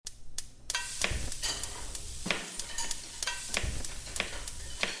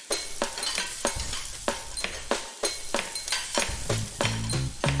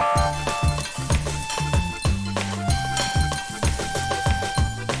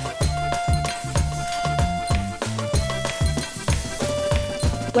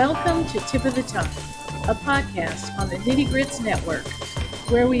Welcome to Tip of the Tongue, a podcast on the Nitty Grits Network,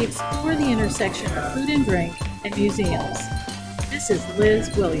 where we explore the intersection of food and drink and museums. This is Liz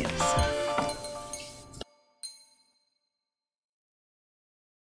Williams.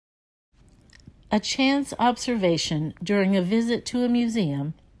 A chance observation during a visit to a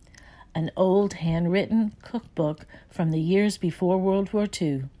museum, an old handwritten cookbook from the years before World War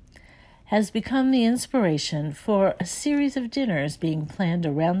II, has become the inspiration for a series of dinners being planned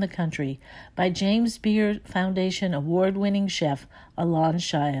around the country by James Beard Foundation award-winning chef Alon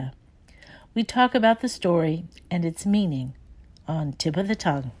Shaya. We talk about the story and its meaning on Tip of the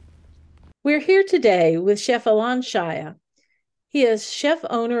Tongue. We're here today with Chef Alon Shaya. He is chef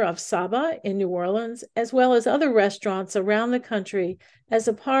owner of Saba in New Orleans, as well as other restaurants around the country as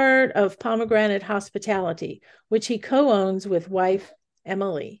a part of Pomegranate Hospitality, which he co-owns with wife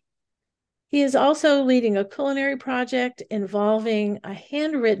Emily. He is also leading a culinary project involving a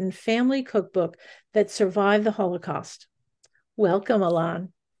handwritten family cookbook that survived the Holocaust. Welcome,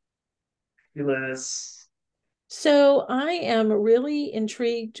 Alon. Hey, Liz. So I am really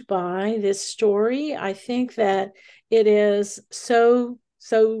intrigued by this story. I think that it is so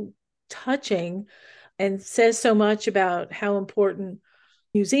touching and says so much about how important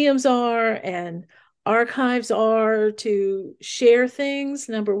museums are and archives are to share things,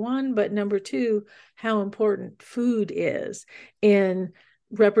 number one, but number two, how important food is in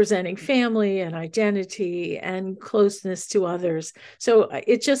representing family and identity and closeness to others. So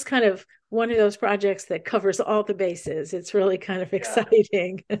it's just kind of one of those projects that covers all the bases. It's really kind of Yeah.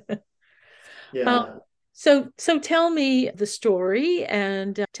 exciting. um, Yeah, so tell me the story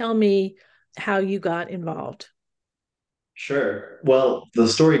and tell me how you got involved. sure. Well, the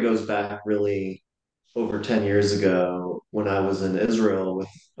story goes back really over 10 years ago when I was in Israel with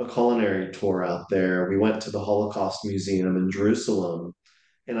a culinary tour out there. We went to the Holocaust Museum in Jerusalem,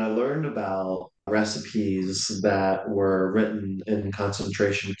 and I learned about recipes that were written in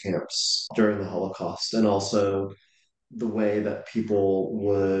concentration camps during the Holocaust, and also the way that people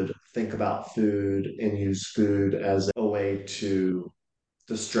would think about food and use food as a way to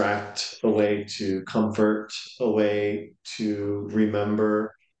distract, a way to comfort, a way to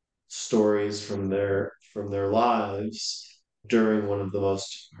remember stories from their lives during one of the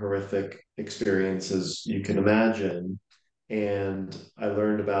most horrific experiences you can imagine. And I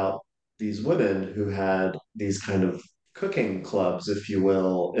learned about these women who had these kind of cooking clubs, if you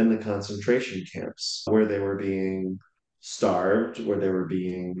will, in the concentration camps where they were being starved, where they were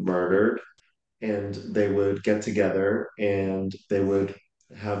being murdered, and they would get together and they would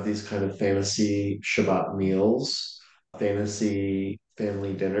have these kind of fantasy Shabbat meals, fantasy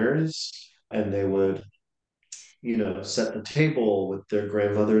family dinners, and they would, set the table with their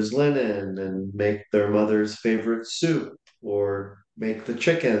grandmother's linen and make their mother's favorite soup or make the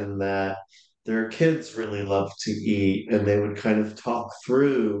chicken that their kids really love to eat. And they would kind of talk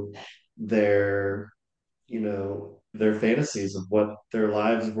through their their fantasies of what their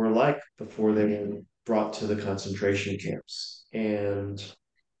lives were like before they were brought to the concentration camps. And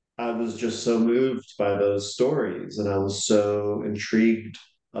I was just so moved by those stories, and I was so intrigued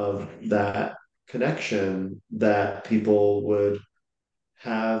of that connection that people would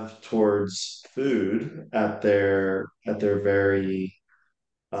have towards food at their very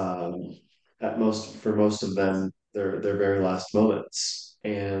um, at most for most of them their very last moments.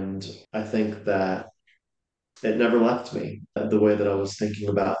 And I think that it never left me the way that I was thinking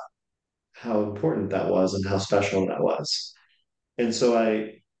about how important that was and how special that was. And so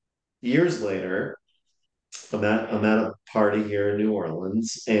years later, I'm at a party here in New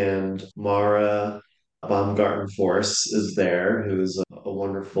Orleans, and Mara Baumgarten Force is there, who is a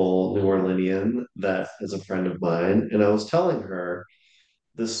wonderful New Orleanian that is a friend of mine. And I was telling her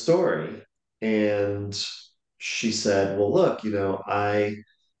this story, and she said, "Well, look, I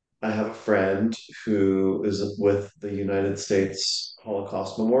have a friend who is with the United States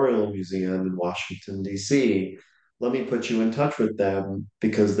Holocaust Memorial Museum in Washington, D.C. Let me put you in touch with them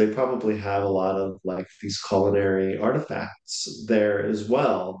because they probably have a lot of like these culinary artifacts there as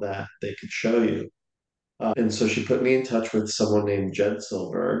well that they could show you." And so she put me in touch with someone named Jed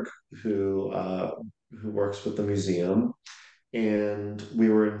Silberg, who works with the museum, and we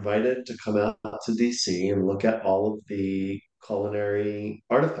were invited to come out to DC and look at all of the culinary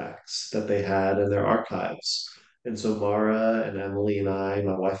artifacts that they had in their archives. And so Mara and Emily and I,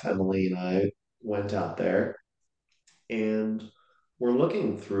 my wife Emily and I, went out there and we're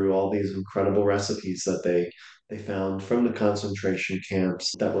looking through all these incredible recipes that they found from the concentration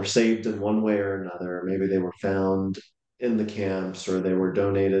camps that were saved in one way or another. Maybe they were found in the camps or they were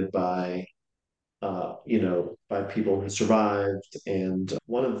donated by by people who survived. And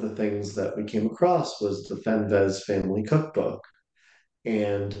one of the things that we came across was the Fenves family cookbook.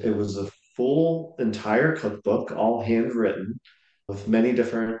 And it was a full entire cookbook, all handwritten, with many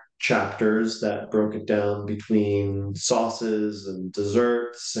different chapters that broke it down between sauces and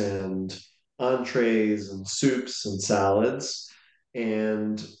desserts and entrees and soups and salads.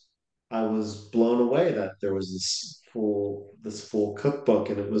 And I was blown away that there was this full cookbook,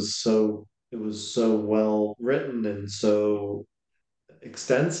 and it was so well written and so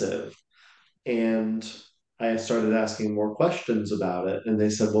extensive. And I started asking more questions about it, and they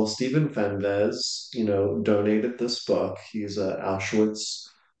said, "Well, Stephen Fenves, donated this book. He's an Auschwitz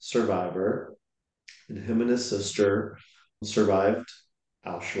survivor, and him and his sister survived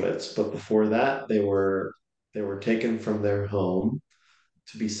Auschwitz. But before that, they were taken from their home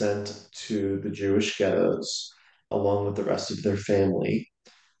to be sent to the Jewish ghettos along with the rest of their family.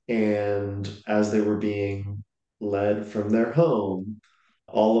 And as they were being led from their home,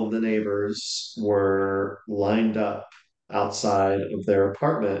 all of the neighbors were lined up outside of their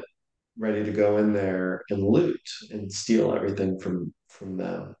apartment, ready to go in there and loot and steal everything from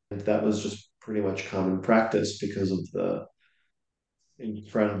them. And that was just pretty much common practice because of the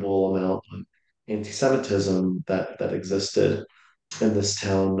incredible amount of anti-Semitism that existed in this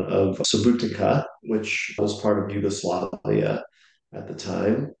town of Subotica, which was part of Yugoslavia at the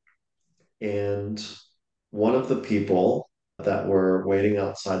time. And one of the people that were waiting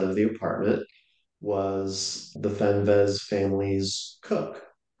outside of the apartment was the Fenves family's cook.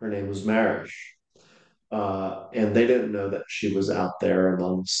 Her name was Marish. And they didn't know that she was out there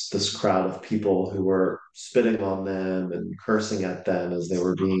amongst this crowd of people who were spitting on them and cursing at them as they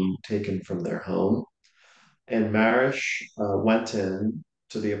were being taken from their home. And Marish went in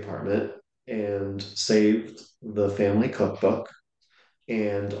to the apartment and saved the family cookbook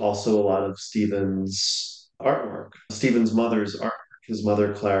and also a lot of Stephen's artwork. Stephen's mother's artwork. His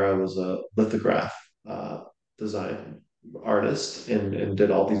mother, Clara, was a lithograph uh, design artist and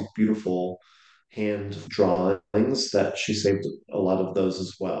did all these beautiful hand drawings that she saved a lot of those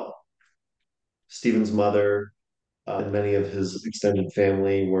as well. Stephen's mother and many of his extended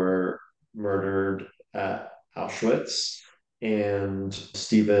family were murdered at Auschwitz. And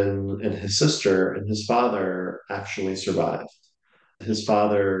Stephen and his sister and his father actually survived. His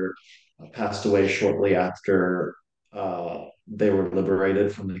father passed away shortly after they were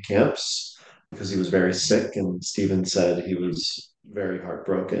liberated from the camps because he was very sick. And Stephen said he was very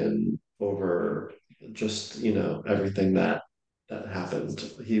heartbroken over just, everything that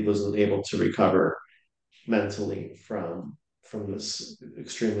happened. He wasn't able to recover mentally from this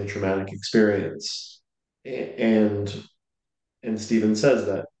extremely traumatic experience. And Stephen says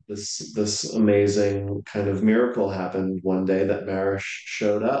that this amazing kind of miracle happened one day that Marish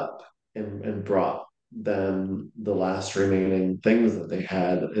showed up and brought them the last remaining things that they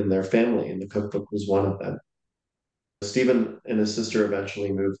had in their family, and the cookbook was one of them. Stephen and his sister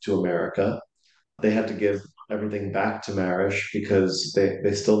eventually moved to America. They had to give everything back to Marish because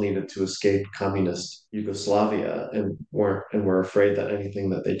they still needed to escape communist Yugoslavia and were afraid that anything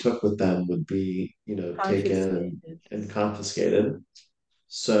that they took with them would be, taken Confiscated. and confiscated.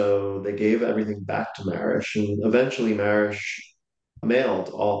 So they gave everything back to Marish, and eventually Marish mailed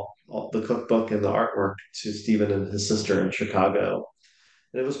all the cookbook and the artwork to Stephen and his sister in Chicago.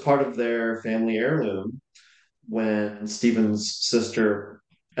 And it was part of their family heirloom when Stephen's sister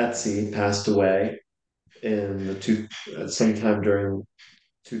Etsy passed away in the two sometime during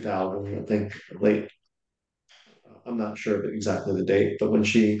 2000, I think late. I'm not sure exactly the date, but when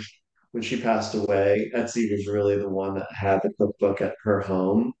she passed away, Etsy was really the one that had the cookbook at her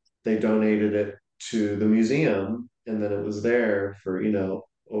home. They donated it to the museum, and then it was there for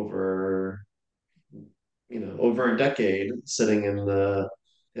over a decade, sitting in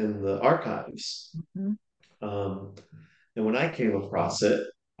the archives. Mhm. Um, and when I came across it,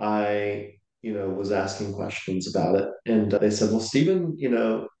 I was asking questions about it, and they said, "Well, Stephen,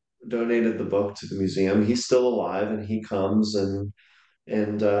 donated the book to the museum. He's still alive, and he comes and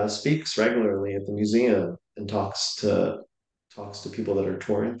speaks regularly at the museum and talks to people that are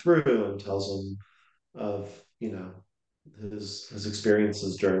touring through and tells them of his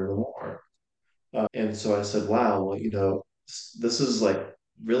experiences during the war." And so I said, "Wow, well, this is like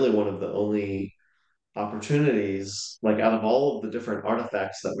really one of the only opportunities, like out of all of the different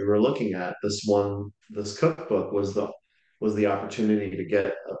artifacts that we were looking at, this cookbook was the opportunity to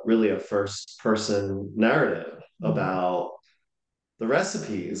get really a first person narrative Mhm. about the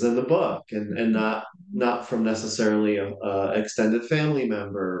recipes in the book, and not from necessarily a extended family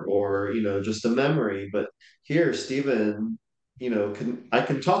member or just a memory, but here Stephen, I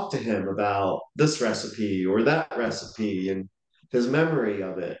can talk to him about this recipe or that recipe and his memory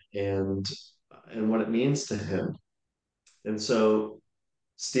of it and what it means to him. And so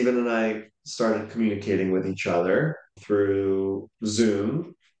Stephen and I started communicating with each other through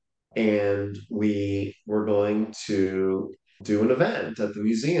Zoom, and we were going to do an event at the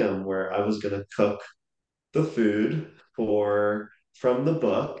museum where I was going to cook the food for from the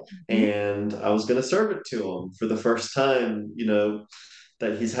book, Mhm. and I was going to serve it to him for the first time,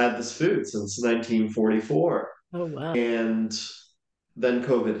 that he's had this food since 1944. Oh, wow. And then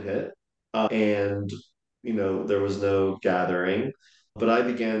COVID hit, and there was no gathering. But I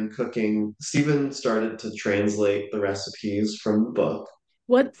began cooking. Stephen started to translate the recipes from the book.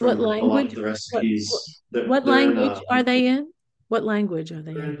 What From a lot language? of the What recipes, what language are they in? What language are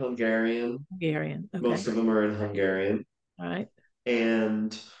they they're in in? Hungarian. Hungarian. Okay. Most of them are in Hungarian. All right.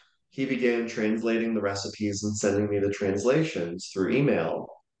 And he began translating the recipes and sending me the translations through email.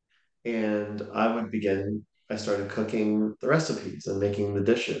 And I started cooking the recipes and making the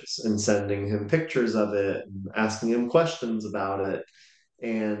dishes and sending him pictures of it and asking him questions about it.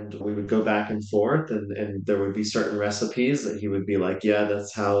 And we would go back and forth, and there would be certain recipes that he would be like, yeah,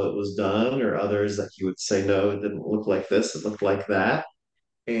 that's how it was done, or others that he would say, no, it didn't look like this, it looked like that.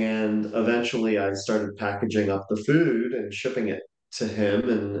 And eventually I started packaging up the food and shipping it to him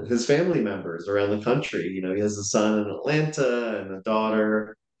and his family members around the country. He has a son in Atlanta and a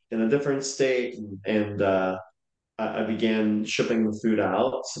daughter in a different state. And I began shipping the food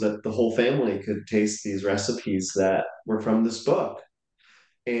out so that the whole family could taste these recipes that were from this book.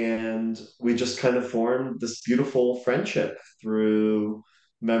 And we just kind of formed this beautiful friendship through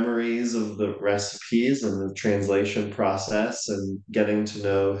memories of the recipes and the translation process and getting to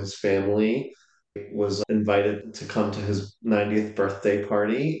know his family. Was invited to come to his 90th birthday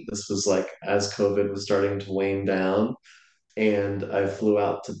party. This was like as COVID was starting to wane down. And I flew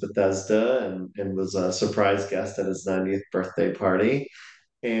out to Bethesda and was a surprise guest at his 90th birthday party.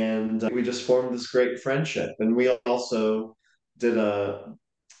 And we just formed this great friendship. And we also did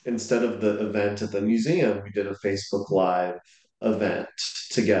instead of the event at the museum, we did a Facebook Live event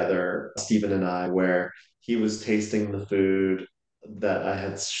together, Stephen and I, where he was tasting the food that I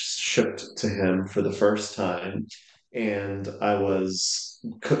had shipped to him for the first time. And I was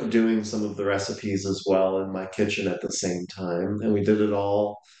doing some of the recipes as well in my kitchen at the same time. And we did it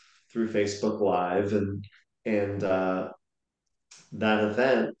all through Facebook Live. And that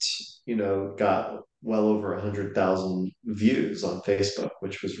event, got well over 100,000 views on Facebook,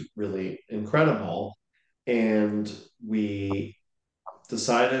 which was really incredible. And we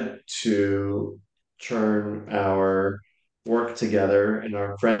decided to turn our work together and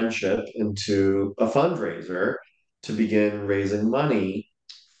our friendship into a fundraiser to begin raising money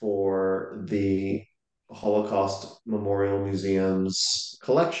for the Holocaust Memorial Museum's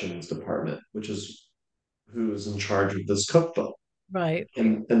collections department, which is who's in charge of this cookbook. Right.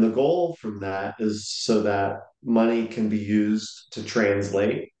 And the goal from that is so that money can be used to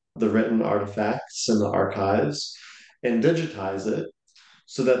translate the written artifacts in the archives and digitize it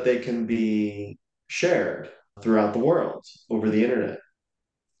so that they can be shared throughout the world over the internet.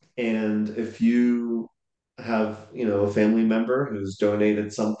 And if you have, a family member who's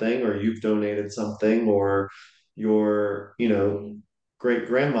donated something, or you've donated something, or your, great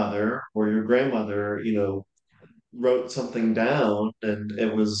grandmother or your grandmother, wrote something down, and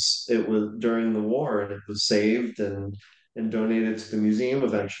it was during the war, and it was saved and donated to the museum.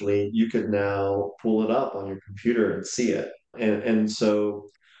 Eventually you could now pull it up on your computer and see it. And so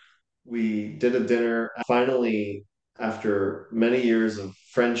we did a dinner finally after many years of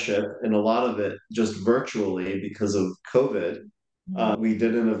friendship, and a lot of it just virtually because of COVID. Mhm. We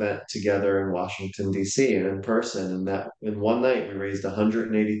did an event together in Washington, D.C., and in person. And that in one night, we raised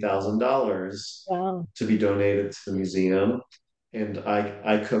 $180,000 Wow. to be donated to the museum. And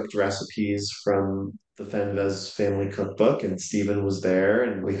I cooked recipes from the Fenves family cookbook, and Stephen was there,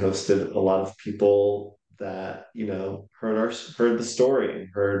 and we hosted a lot of people that heard the story,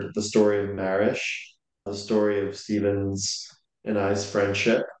 heard the story of Marish, the story of Stephen's and I's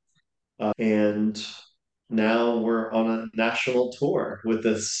friendship, and now we're on a national tour with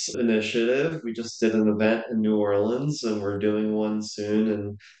this initiative. We just did an event in New Orleans, and we're doing one soon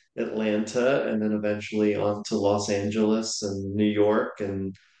in Atlanta, and then eventually on to Los Angeles and New York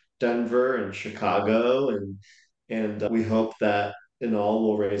and Denver and Chicago. And we hope that in all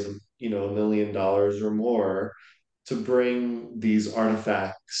we'll raise, $1 million or more to bring these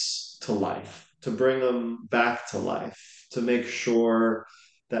artifacts to life, to bring them back to life, to make sure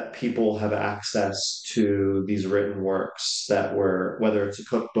that people have access to these written works that were, whether it's a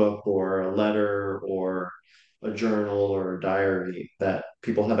cookbook or a letter or a journal or a diary, that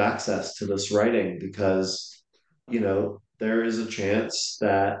people have access to this writing because, there is a chance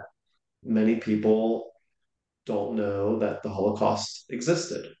that many people don't know that the Holocaust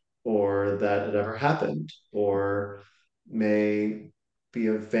existed or that it ever happened, or may be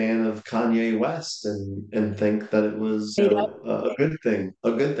a fan of Kanye West and think that it was, Made up. a good thing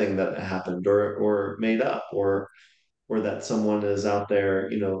that it happened, or made up, or that someone is out there,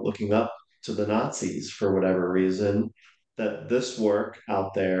 looking up to the Nazis for whatever reason, that this work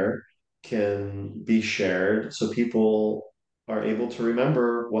out there can be shared so people are able to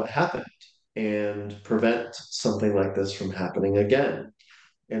remember what happened and prevent something like this from happening again.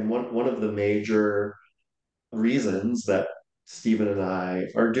 And one of the major reasons that Stephen and I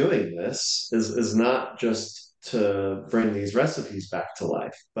are doing this is not just to bring these recipes back to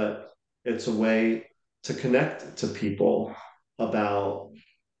life, but it's a way to connect to people about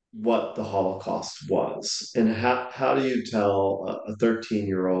what the Holocaust was. And how do you tell a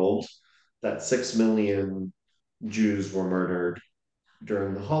 13-year-old that 6 million Jews were murdered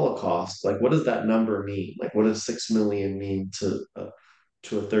during the Holocaust? Like, what does that number mean? Like, what does 6 million mean to a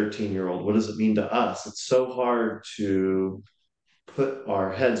 13-year-old? What does it mean to us? It's so hard to put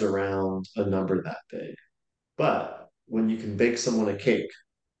our heads around a number that big. But when you can bake someone a cake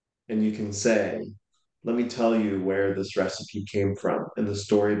and you can say, let me tell you where this recipe came from and the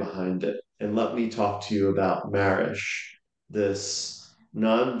story behind it, and let me talk to you about Marish, this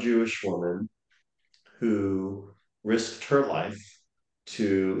non-Jewish woman who risked her life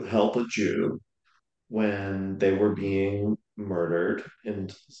to help a Jew when they were being murdered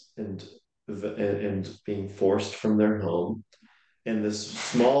and and being forced from their home. And this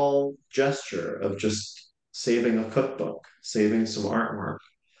small gesture of just saving a cookbook, saving some artwork,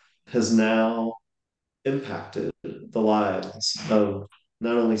 has now impacted the lives of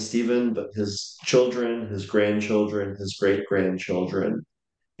not only Stephen, but his children, his grandchildren, his great grandchildren.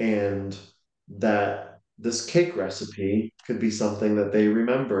 And that this cake recipe could be something that they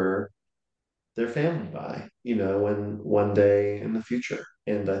remember their family by, when one day in the future.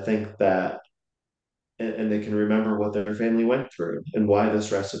 And I think that, and they can remember what their family went through and why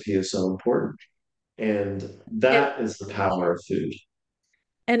this recipe is so important. And And that is the power of food.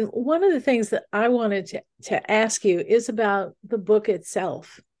 and one of the things that I wanted to ask you is about the book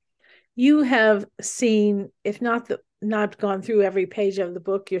itself. You have seen, if not not gone through every page of the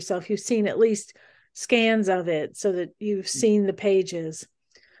book yourself, you've seen at least scans of it so that you've seen the pages.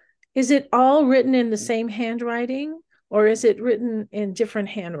 Is it all written in the same handwriting or is it written in different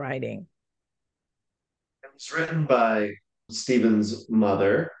handwriting? It was written by Stephen's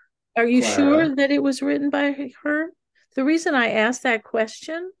mother, Are you Clara. sure that it was written by her? The reason I asked that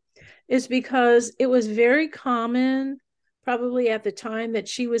question is because it was very common, probably at the time that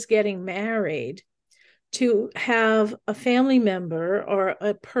she was getting married, to have a family member or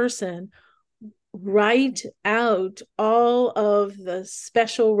a person write out all of the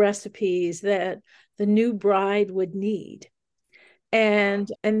special recipes that the new bride would need. And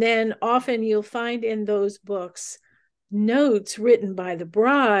then often you'll find in those books notes written by the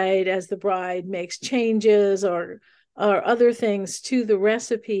bride as the bride makes changes or other things to the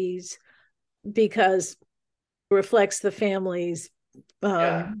recipes because it reflects the family's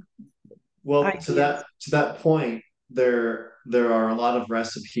Yeah. um, Well, ideas. to that point, there are a lot of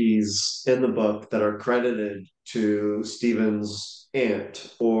recipes in the book that are credited to Stephen's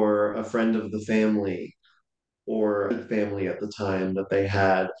aunt or a friend of the family or a family at the time that they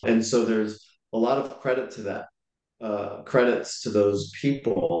had. And so there's a lot of credit to that, credits to those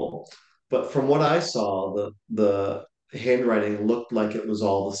people. But from what I saw, the handwriting looked like it was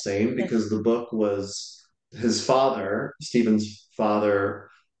all the same because the book was his father, Stephen's father,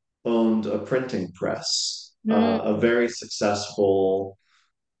 owned a printing press, a Mm. very successful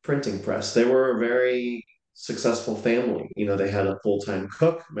printing press. They were a very successful family. They had a full-time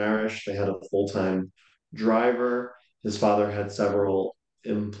cook, Marish, they had a full-time driver. His father had several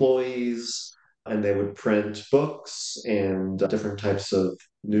employees, and they would print books and different types of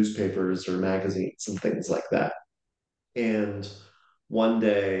newspapers or magazines and things like that. And one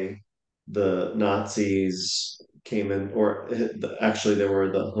day, the Nazis came in, or actually, there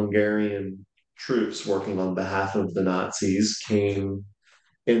were the Hungarian troops working on behalf of the Nazis came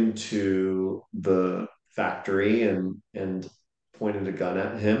into the factory and pointed a gun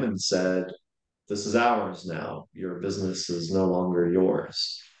at him and said, "This is ours now. Your business is no longer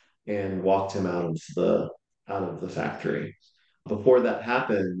yours," and walked him out of the factory. Before that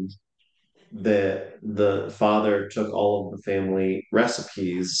happened, the father took all of the family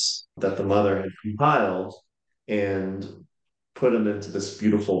recipes that the mother had compiled and put them into this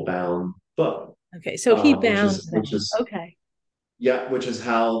beautiful bound book. Okay. So he which bound is them. Okay. yeah, which is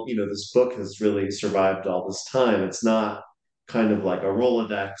how, this book has really survived all this time. It's not kind of like a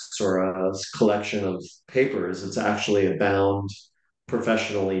Rolodex or a collection of papers. It's actually a bound,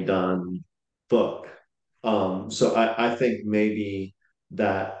 professionally done book. So I think maybe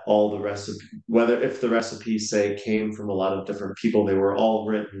that all the recipe, whether if the recipes say came from a lot of different people, they were all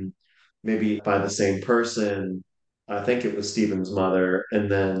written maybe by the same person. I think it was Stephen's mother, and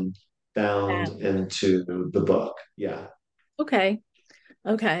then bound Bound. into the book. Yeah. Okay.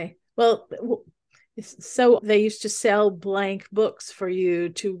 Okay. Well, so they used to sell blank books for you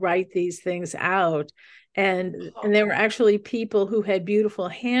to write these things out. And there were actually people who had beautiful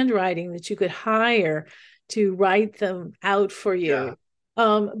handwriting that you could hire to write them out for Yeah. you.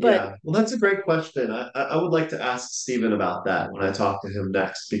 But Yeah. Well, that's a great question. I would like to ask Stephen about that when I talk to him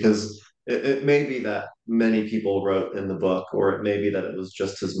next, because it may be that many people wrote in the book, or it may be that it was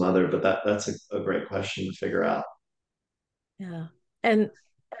just his mother, but that's a great question to figure out. yeah, and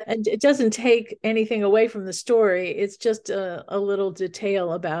and it doesn't take anything away from the story. It's just a little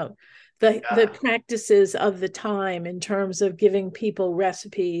detail about the Yeah. practices of the time in terms of giving people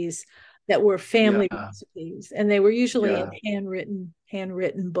recipes that were family Yeah. recipes, and they were usually in Yeah.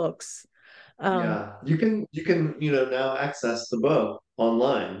 handwritten books. Um, Yeah. You can, now access the book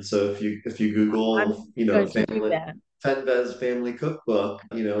online. So if you Google, I'm going to do family that. Fenvez Family Cookbook,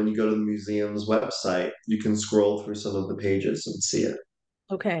 and you go to the museum's website, you can scroll through some of the pages and see it.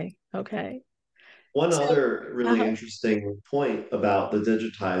 Okay, okay. One So, other really uh, interesting point about the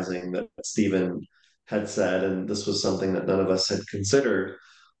digitizing that Stephen had said, and this was something that none of us had considered,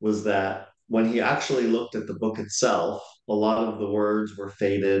 was that when he actually looked at the book itself, a lot of the words were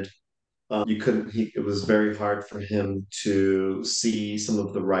faded. You couldn't, it was very hard for him to see some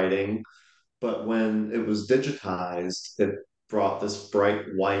of the writing. But when it was digitized, it brought this bright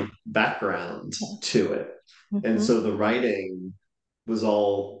white background to it. And mhm, so the writing was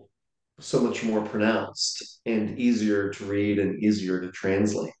all so much more pronounced and easier to read and easier to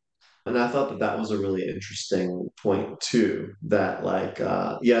translate. And I thought that that was a really interesting point too. That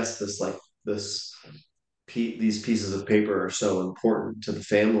yes, this these pieces of paper are so important to the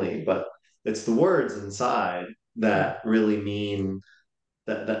family, but it's the words inside right, that really mean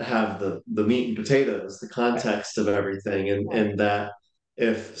that have the meat and potatoes, the right, context of everything, and right, that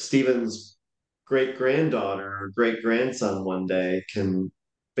if Stephen's great granddaughter or great grandson one day can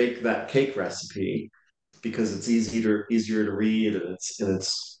bake that cake recipe because it's easier to read, and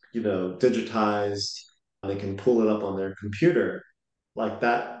it's digitized, and they can pull it up on their computer like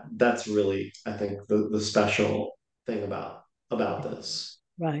that. That's really, I think, the special thing about this.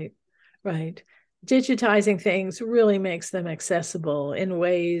 right, right. Digitizing things really makes them accessible in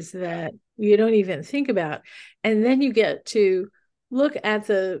ways that you don't even think about. And then you get to look at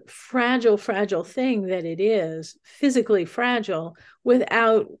the fragile, fragile thing that it is, physically fragile,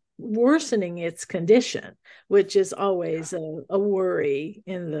 without worsening its condition, which is always a worry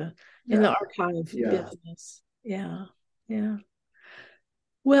in the Yeah, archive yeah. business. Yeah, yeah.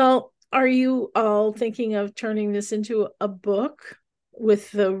 Well, are you all thinking of turning this into a book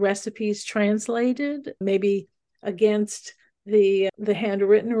with the recipes translated, maybe against the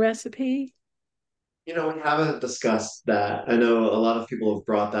handwritten recipe? We haven't discussed that. I know a lot of people have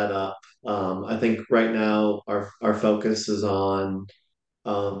brought that up. I think right now our focus is on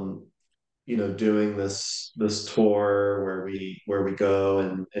um, doing this tour where we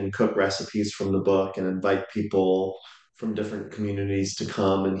go and cook recipes from the book and invite people from different communities to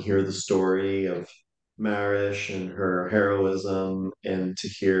come and hear the story of Marish and her heroism, and to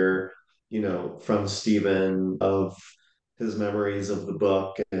hear, from Stephen of his memories of the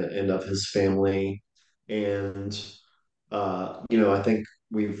book and of his family. And I think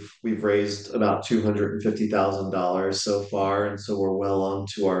we've raised about $250,000 so far, and so we're well on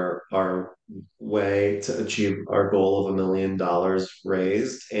to our way to achieve our goal of $1 million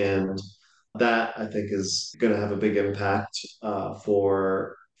raised. And that, I think, is going to have a big impact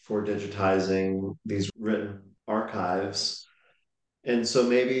for digitizing these written archives. And so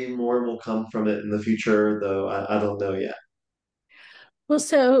maybe more will come from it in the future, though I don't know yet. Well,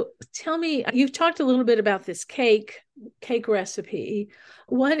 so tell me, you've talked a little bit about this cake recipe.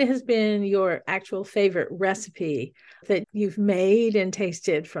 What has been your actual favorite recipe that you've made and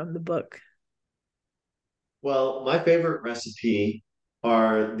tasted from the book? Well, my favorite recipe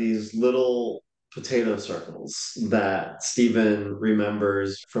are these little potato circles that Stephen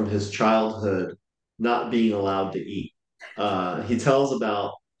remembers from his childhood not being allowed to eat. He tells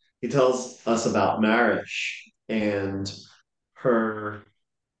us about Marish and her.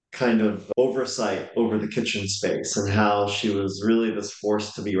 kind of oversight over the kitchen space and how she was really this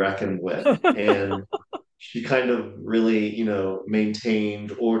force to be reckoned with. And she kind of really,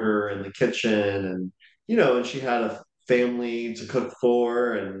 maintained order in the kitchen and, and she had a family to cook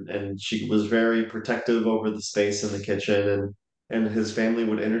for and she was very protective over the space in the kitchen and his family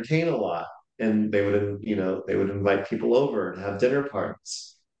would entertain a lot and they would invite people over and have dinner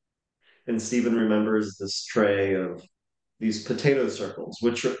parties. And Stephen remembers this tray of these potato circles,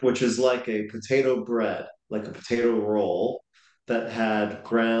 which is like a potato bread, like a potato roll that had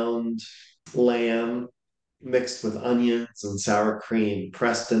ground lamb mixed with onions and sour cream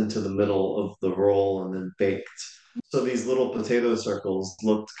pressed into the middle of the roll and then baked. So these little potato circles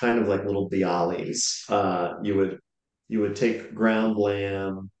looked kind of like little bialys. You would take ground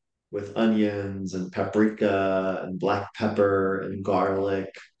lamb with onions and paprika and black pepper and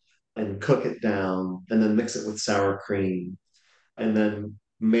garlic and cook it down and then mix it with sour cream and then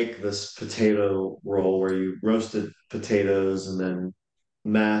make this potato roll where you roasted potatoes and then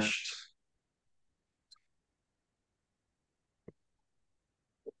mashed.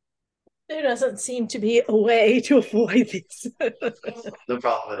 There doesn't seem to be a way to avoid this. No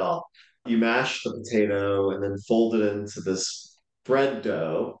problem at all. You mash the potato and then fold it into this bread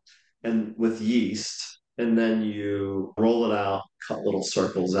dough and with yeast, and then you roll it out, cut little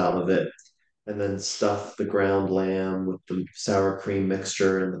circles out of it, and then stuff the ground lamb with the sour cream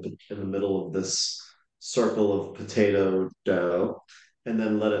mixture in the middle of this circle of potato dough, and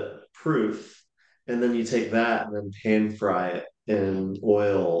then let it proof. And then you take that and then pan fry it in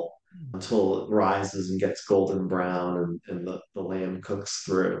oil until it rises and gets golden brown and the lamb cooks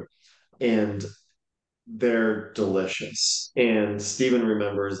through. And they're delicious. And Stephen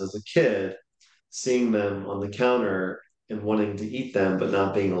remembers as a kid seeing them on the counter and wanting to eat them, but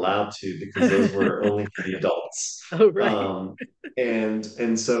not being allowed to because those were only for the adults. Oh, right. Um,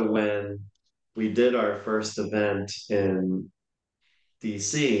 and so when we did our first event in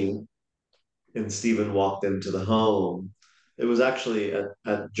DC and Stephen walked into the home, it was actually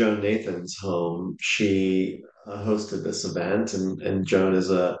at Joan Nathan's home. She hosted this event, and Joan is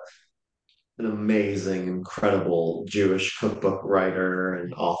an amazing, incredible Jewish cookbook writer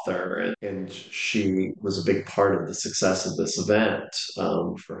and author. And she was a big part of the success of this event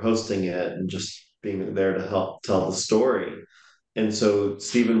for hosting it and just being there to help tell the story. And so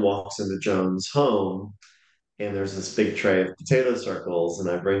Stephen walks into Joan's home and there's this big tray of potato circles and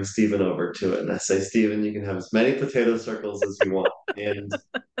I bring Stephen over to it and I say, Stephen, you can have as many potato circles as you want. And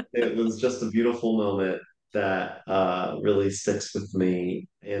it was just a beautiful moment that really sticks with me.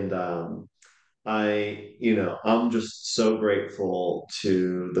 And I'm just so grateful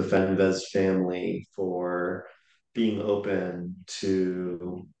to the Fenves family for being open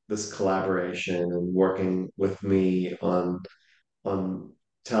to this collaboration and working with me on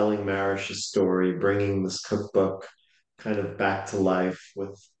telling Marish's story, bringing this cookbook kind of back to life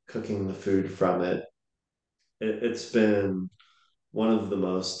with cooking the food from it. It's been one of the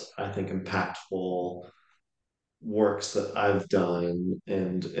most, I think, impactful works that I've done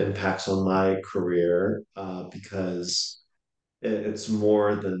and impacts on my career because it's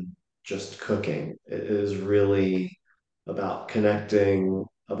more than just cooking. It is really about connecting,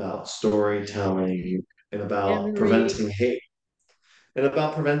 about storytelling, and about Henry. preventing hate. And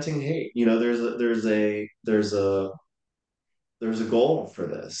about preventing hate. There's a goal for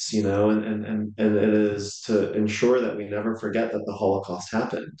this, and it is to ensure that we never forget that the Holocaust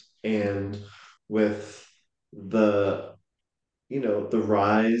happened. And with the the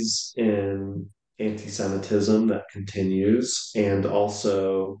rise in anti-Semitism that continues, and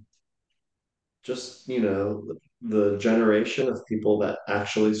also just, the generation of people that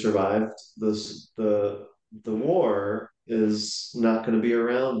actually survived the war is not going to be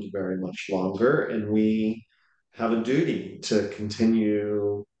around very much longer, and we have a duty to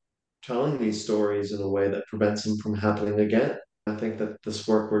continue telling these stories in a way that prevents them from happening again. I think that this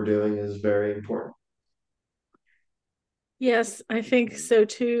work we're doing is very important. Yes, I think so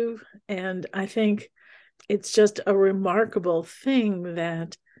too. And I think it's just a remarkable thing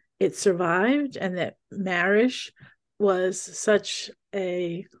that it survived and that Marish was such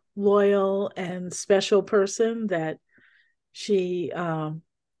a loyal and special person that she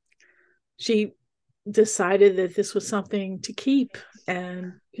decided that this was something to keep,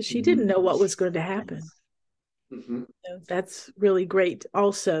 and she didn't Mhm. know what was going to happen. Mhm. So that's really great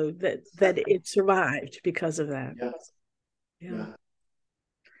also that it survived because of that. Yeah, Yeah. yeah.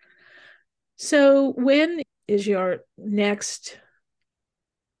 So when is your next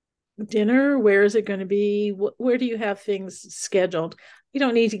dinner? Where is it going to be? Where do you have things scheduled? You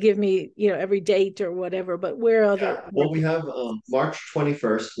don't need to give me, every date or whatever, but where other Yeah. Well, we have March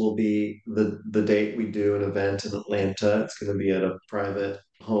 21st will be the date we do an event in Atlanta. It's going to be at a private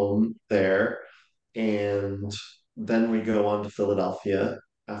home there. And then we go on to Philadelphia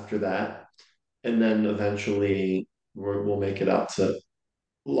after that. And then eventually we'll make it out to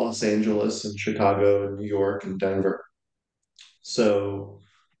Los Angeles and Chicago and New York and Denver. So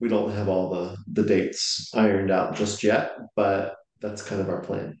we don't have all the dates ironed out just yet, but that's kind of our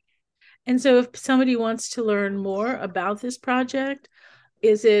plan. And so if somebody wants to learn more about this project,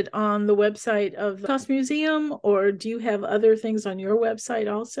 is it on the website of the Holocaust Museum, or do you have other things on your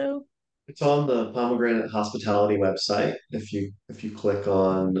website also? It's on the Pomegranate Hospitality website. If you click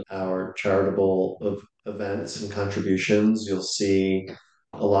on our charitable events and contributions, you'll see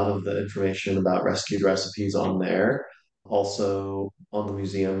a lot of the information about rescued recipes on there. Also on the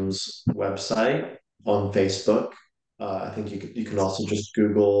museum's website, on Facebook. I think you can also just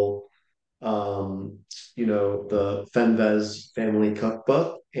Google um, the Fenves family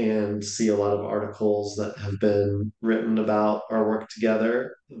cookbook and see a lot of articles that have been written about our work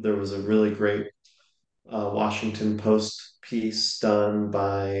together. There was a really great Washington Post piece done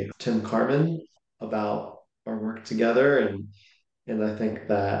by Tim Carmen about our work together, and I think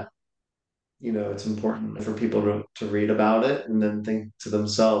that it's important for people to read about it and then think to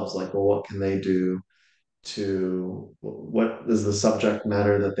themselves like, well, what can they do to what is the subject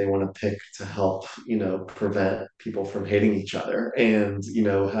matter that they want to pick to help prevent people from hating each other, and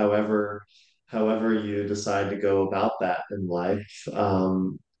however you decide to go about that in life.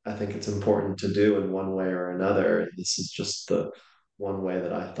 I think it's important to do in one way or another. This is just the one way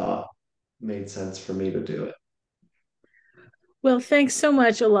that I thought made sense for me to do it. Well, thanks so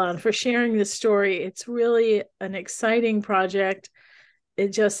much, Alon, for sharing this story. It's really an exciting project. It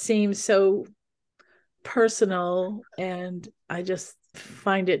just seems so personal, and I just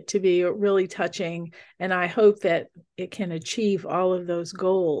find it to be really touching. And I hope that it can achieve all of those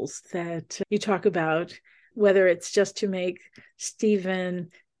goals that you talk about, whether it's just to make Stephen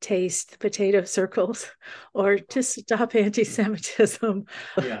taste potato circles or to stop anti-Semitism.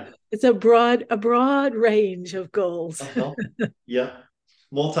 Yeah. It's a broad range of goals. Uh-huh. Yeah.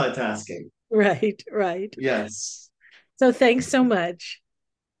 Multitasking. Right, right. Yes. So thanks so much.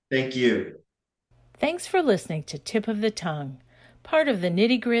 Thank you. Thanks for listening to Tip of the Tongue, part of the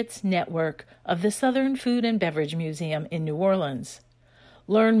Nitty Grits network of the Southern Food and Beverage Museum in New Orleans.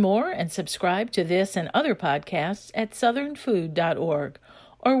 Learn more and subscribe to this and other podcasts at southernfood.org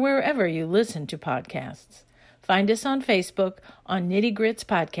or wherever you listen to podcasts. Find us on Facebook on Nitty Grits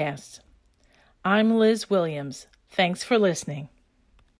Podcasts. I'm Liz Williams. Thanks for listening.